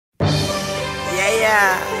So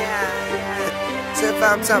if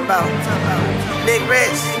I'm talking about Big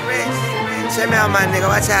Rich, check me out, my nigga.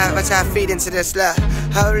 Watch how I feed into this love.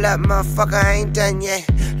 Hold up, motherfucker, I ain't done yet.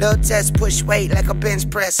 Little test, push weight like a bench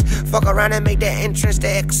press. Fuck around and make that entrance to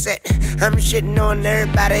exit. I'm shitting on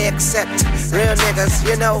everybody except real niggas.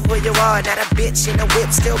 You know who you are, not a bitch in a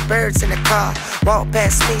whip, still birds in the car. Walk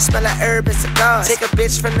past me, smell like herb and cigars. Take a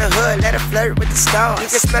bitch from the hood, let her flirt with the stars. You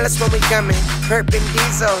can smell us when we coming, Perp and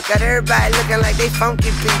Diesel. Got everybody looking like they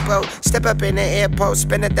funky people. Step up in the airport,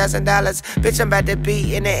 spend $1,000. Bitch, I'm about to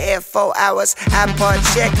be in the air 4 hours. iPod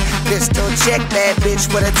check, pistol check, bad bitch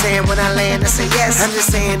with a 10 when I land. I say yes. I'm just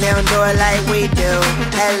saying they don't do it like we do.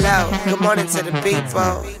 Hello, good morning to the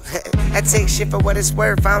people. I take shit for what it's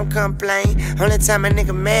worth, I don't complain. Only time a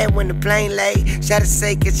nigga mad when the plane late. Try to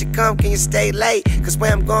say, can you come, can you stay late? Cause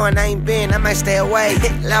where I'm going, I ain't been, I might stay away.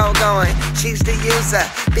 Long going, she's the user.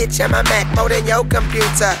 Bitch, I'm a Mac more than your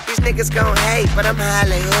computer. These niggas gon' hate, but I'm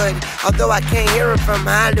Hollywood. Although I can't hear 'em from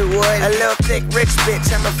Hollywood. A little thick, rich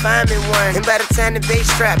bitch, I'ma find me one. And by the time the bass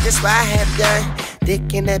drop, this what I have done.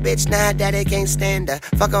 Dick in that bitch, now daddy can't stand her.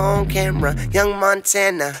 Fuck her on camera, young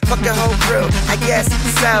Montana. Fuck the whole crew, I guess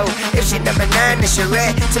so. If she number 9, then she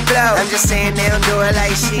ready to blow. I'm just saying they don't do it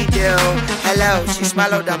like she do. Hello, she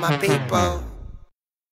swallowed all my people.